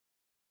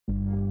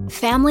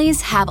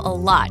Families have a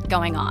lot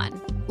going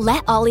on.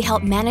 Let Ollie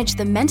help manage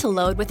the mental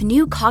load with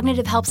new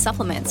cognitive help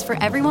supplements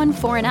for everyone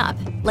 4 and up,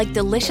 like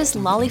delicious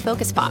Lolly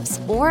Focus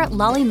Pops or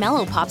Lolly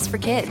Mellow Pops for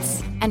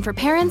kids. And for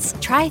parents,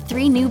 try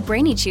 3 new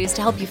Brainy Chews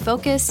to help you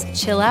focus,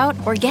 chill out,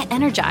 or get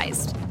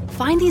energized.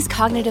 Find these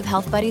cognitive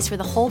health buddies for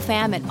the whole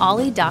fam at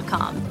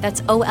ollie.com.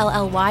 That's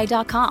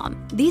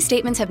OLLY.com. These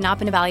statements have not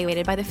been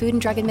evaluated by the Food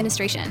and Drug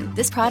Administration.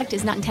 This product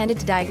is not intended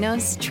to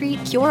diagnose,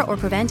 treat, cure, or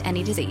prevent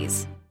any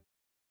disease.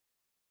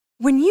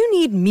 When you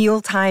need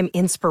mealtime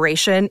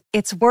inspiration,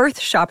 it's worth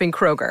shopping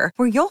Kroger,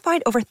 where you'll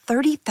find over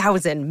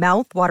 30,000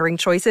 mouth-watering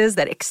choices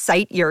that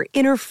excite your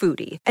inner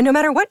foodie. And no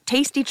matter what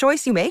tasty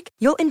choice you make,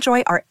 you'll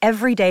enjoy our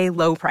everyday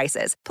low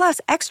prices, plus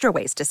extra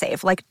ways to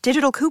save, like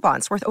digital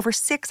coupons worth over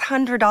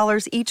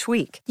 $600 each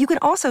week. You can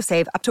also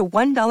save up to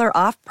 $1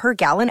 off per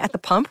gallon at the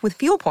pump with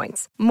fuel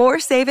points. More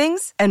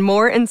savings and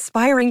more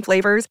inspiring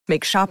flavors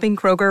make shopping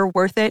Kroger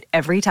worth it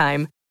every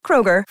time.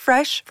 Kroger,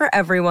 fresh for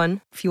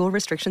everyone. Fuel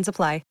restrictions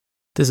apply.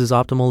 This is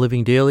Optimal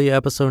Living Daily,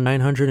 episode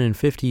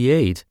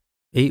 958,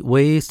 8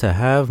 Ways to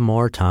Have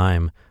More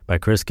Time by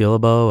Chris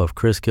Guillebeau of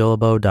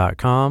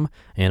chrisguillebeau.com.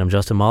 And I'm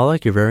Justin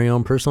Malik, your very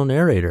own personal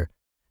narrator.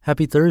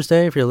 Happy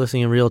Thursday if you're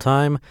listening in real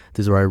time.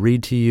 This is where I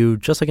read to you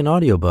just like an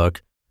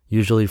audiobook,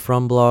 usually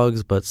from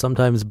blogs, but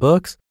sometimes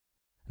books.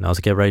 And I'll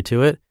just get right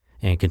to it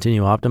and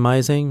continue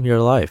optimizing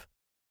your life.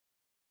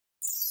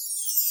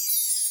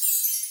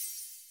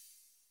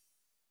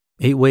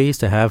 8 Ways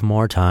to Have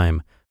More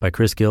Time by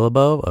Chris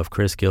Guillebeau of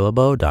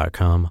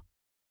chrisguillebeau.com.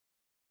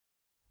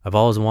 I've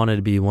always wanted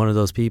to be one of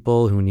those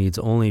people who needs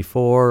only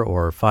 4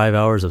 or 5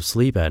 hours of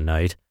sleep at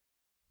night.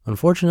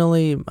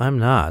 Unfortunately, I'm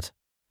not.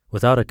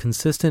 Without a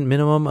consistent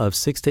minimum of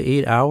 6 to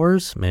 8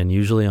 hours, and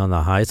usually on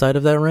the high side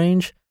of that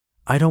range,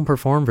 I don't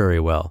perform very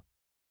well.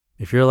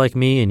 If you're like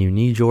me and you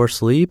need your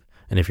sleep,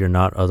 and if you're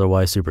not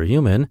otherwise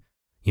superhuman,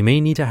 you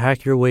may need to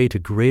hack your way to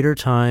greater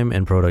time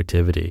and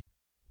productivity.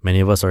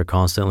 Many of us are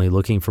constantly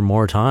looking for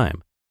more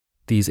time.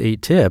 These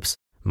 8 tips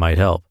might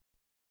help.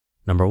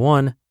 Number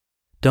 1,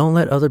 don't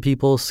let other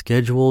people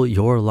schedule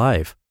your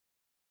life.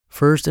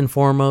 First and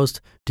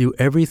foremost, do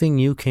everything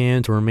you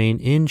can to remain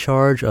in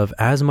charge of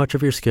as much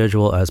of your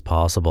schedule as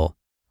possible.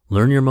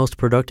 Learn your most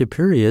productive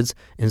periods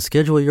and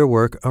schedule your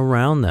work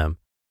around them.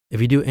 If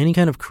you do any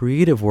kind of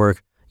creative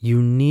work, you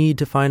need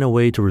to find a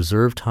way to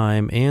reserve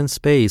time and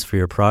space for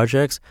your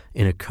projects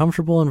in a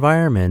comfortable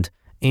environment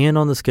and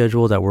on the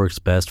schedule that works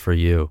best for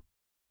you.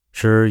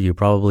 Sure, you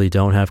probably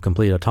don't have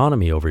complete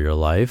autonomy over your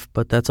life,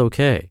 but that's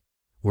okay.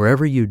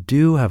 Wherever you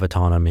do have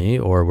autonomy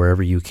or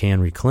wherever you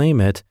can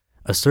reclaim it,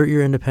 assert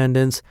your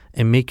independence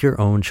and make your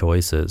own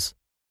choices.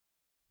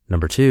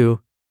 Number 2,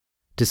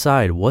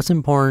 decide what's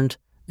important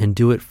and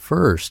do it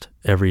first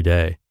every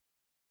day.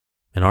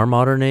 In our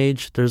modern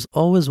age, there's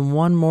always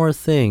one more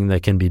thing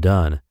that can be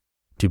done.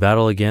 To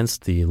battle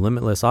against the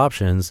limitless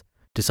options,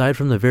 decide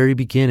from the very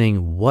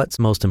beginning what's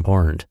most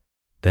important.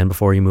 Then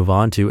before you move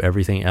on to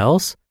everything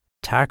else,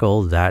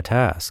 tackle that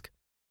task.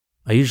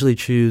 I usually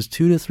choose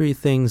 2 to 3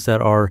 things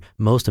that are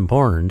most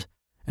important,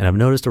 and I've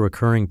noticed a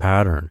recurring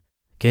pattern.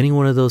 Getting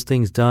one of those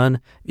things done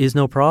is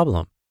no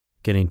problem.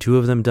 Getting 2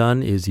 of them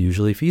done is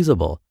usually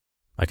feasible.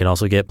 I can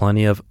also get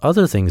plenty of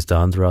other things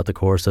done throughout the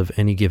course of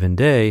any given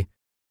day,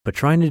 but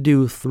trying to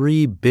do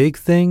 3 big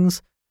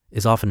things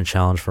is often a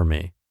challenge for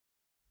me.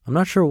 I'm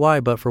not sure why,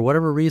 but for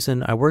whatever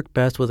reason, I work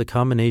best with a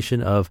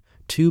combination of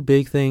 2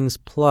 big things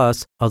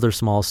plus other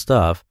small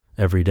stuff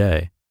every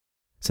day.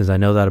 Since I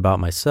know that about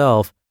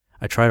myself,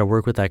 I try to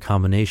work with that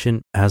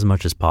combination as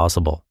much as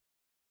possible.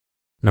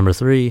 Number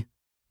 3,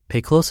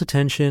 pay close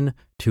attention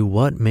to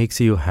what makes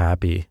you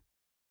happy.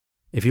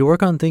 If you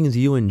work on things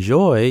you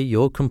enjoy,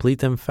 you'll complete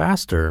them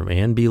faster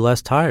and be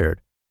less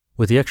tired.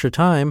 With the extra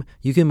time,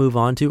 you can move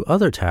on to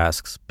other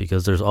tasks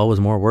because there's always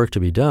more work to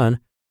be done,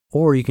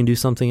 or you can do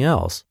something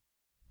else.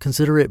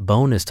 Consider it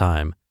bonus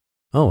time.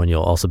 Oh, and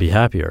you'll also be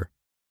happier.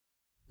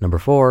 Number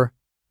 4,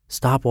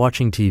 stop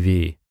watching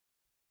TV.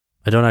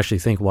 I don't actually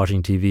think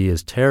watching TV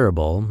is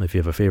terrible. If you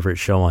have a favorite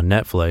show on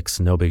Netflix,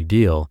 no big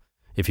deal.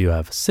 If you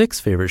have 6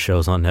 favorite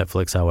shows on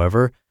Netflix,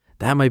 however,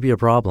 that might be a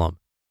problem.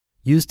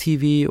 Use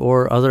TV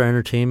or other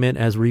entertainment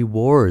as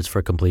rewards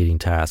for completing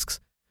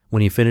tasks.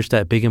 When you finish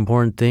that big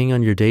important thing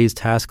on your day's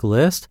task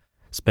list,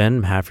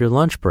 spend half your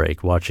lunch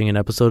break watching an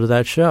episode of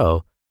that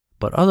show.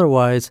 But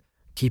otherwise,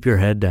 keep your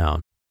head down.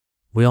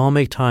 We all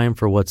make time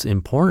for what's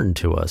important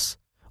to us.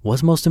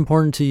 What's most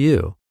important to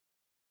you?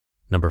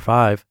 Number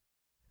 5,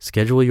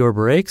 schedule your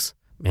breaks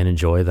and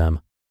enjoy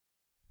them.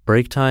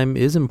 Break time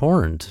is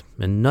important,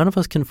 and none of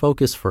us can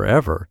focus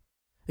forever.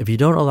 If you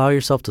don't allow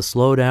yourself to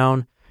slow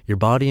down, your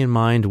body and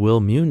mind will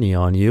mutiny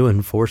on you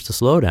and force to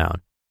slow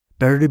down.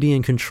 Better to be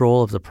in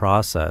control of the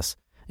process,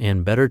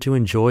 and better to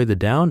enjoy the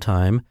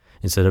downtime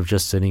instead of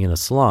just sitting in a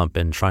slump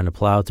and trying to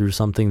plow through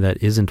something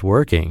that isn't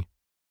working.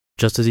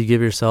 Just as you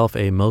give yourself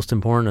a most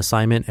important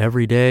assignment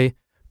every day,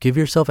 give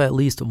yourself at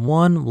least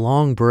 1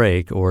 long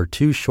break or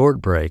 2 short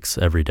breaks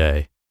every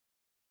day.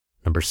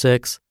 Number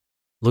 6,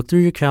 look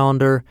through your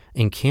calendar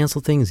and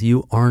cancel things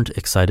you aren't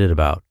excited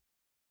about.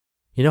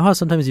 You know how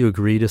sometimes you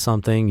agree to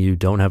something you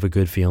don't have a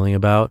good feeling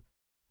about?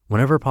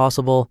 Whenever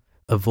possible,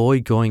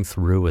 avoid going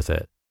through with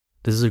it.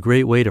 This is a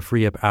great way to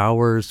free up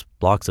hours,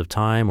 blocks of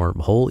time, or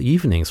whole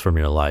evenings from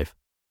your life.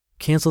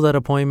 Cancel that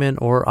appointment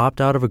or opt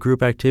out of a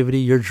group activity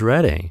you're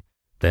dreading.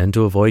 Then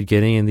to avoid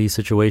getting in these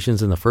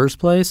situations in the first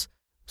place,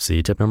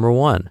 see tip number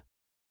 1.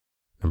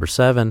 Number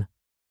 7,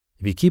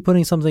 if you keep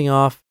putting something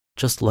off,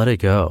 just let it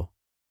go.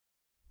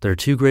 There are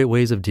 2 great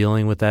ways of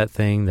dealing with that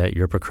thing that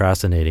you're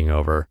procrastinating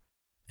over.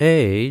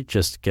 A,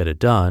 just get it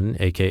done,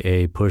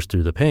 aka push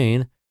through the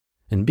pain,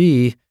 and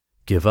B,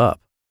 give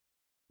up.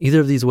 Either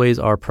of these ways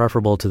are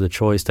preferable to the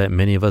choice that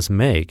many of us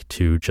make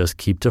to just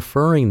keep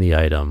deferring the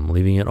item,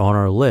 leaving it on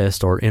our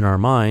list or in our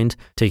mind,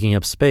 taking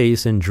up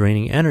space and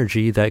draining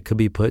energy that could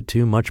be put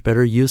to much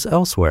better use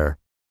elsewhere.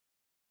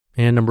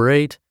 And number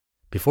 8,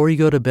 before you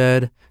go to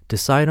bed,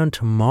 decide on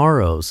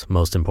tomorrow's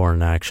most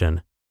important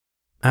action.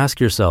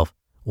 Ask yourself,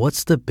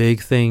 what's the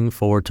big thing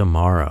for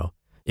tomorrow?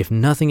 If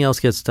nothing else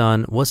gets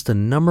done, what's the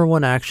number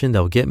 1 action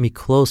that will get me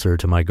closer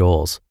to my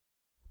goals?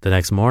 The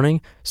next morning,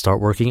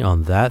 start working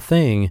on that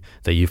thing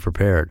that you've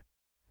prepared.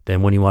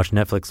 Then when you watch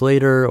Netflix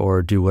later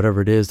or do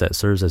whatever it is that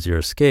serves as your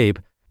escape,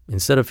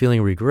 instead of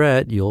feeling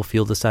regret, you'll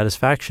feel the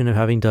satisfaction of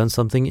having done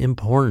something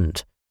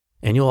important.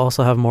 And you'll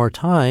also have more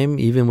time,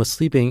 even with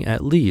sleeping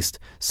at least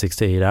 6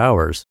 to 8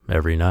 hours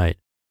every night.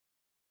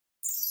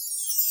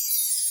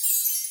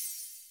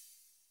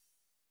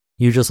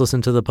 You just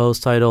listened to the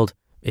post titled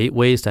 8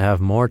 Ways to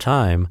Have More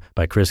Time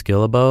by Chris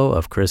Guillebeau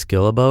of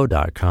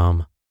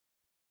chrisguillebeau.com.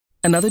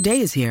 Another day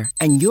is here,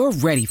 and you're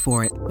ready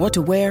for it. What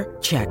to wear?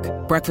 Check.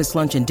 Breakfast,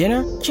 lunch, and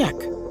dinner? Check.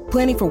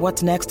 Planning for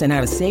what's next and how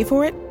to save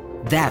for it?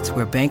 That's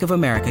where Bank of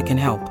America can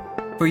help.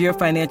 For your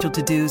financial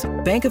to-dos,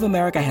 Bank of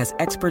America has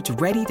experts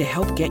ready to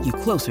help get you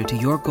closer to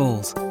your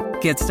goals.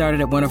 Get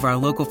started at one of our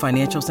local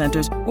financial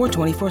centers or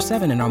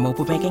 24/7 in our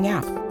mobile banking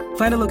app.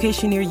 Find a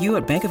location near you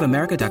at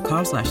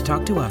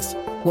bankofamerica.com/talktous.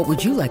 What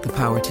would you like the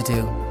power to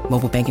do?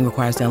 Mobile banking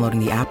requires downloading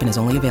the app and is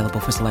only available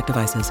for select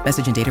devices.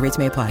 Message and data rates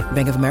may apply.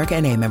 Bank of America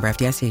N.A., member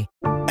FDIC.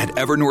 At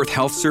Evernorth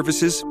Health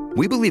Services,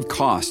 we believe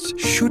costs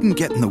shouldn't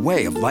get in the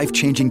way of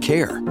life-changing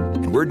care,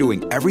 and we're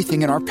doing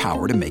everything in our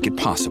power to make it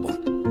possible.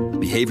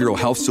 Behavioral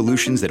health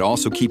solutions that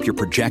also keep your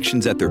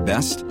projections at their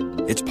best?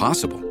 It's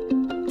possible.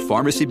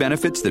 Pharmacy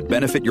benefits that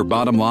benefit your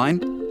bottom line?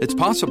 It's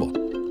possible.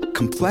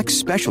 Complex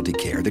specialty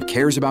care that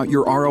cares about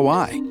your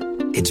ROI?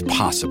 It's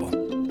possible.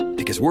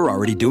 Because we're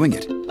already doing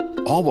it.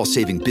 All while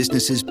saving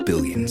businesses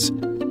billions.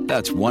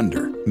 That's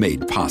Wonder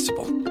made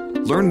possible.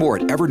 Learn more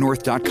at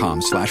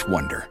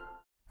evernorth.com/wonder.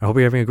 I hope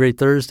you're having a great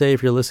Thursday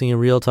if you're listening in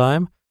real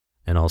time.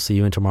 And I'll see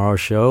you in tomorrow's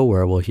show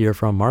where we'll hear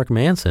from Mark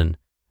Manson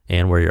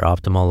and where your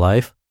optimal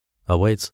life awaits.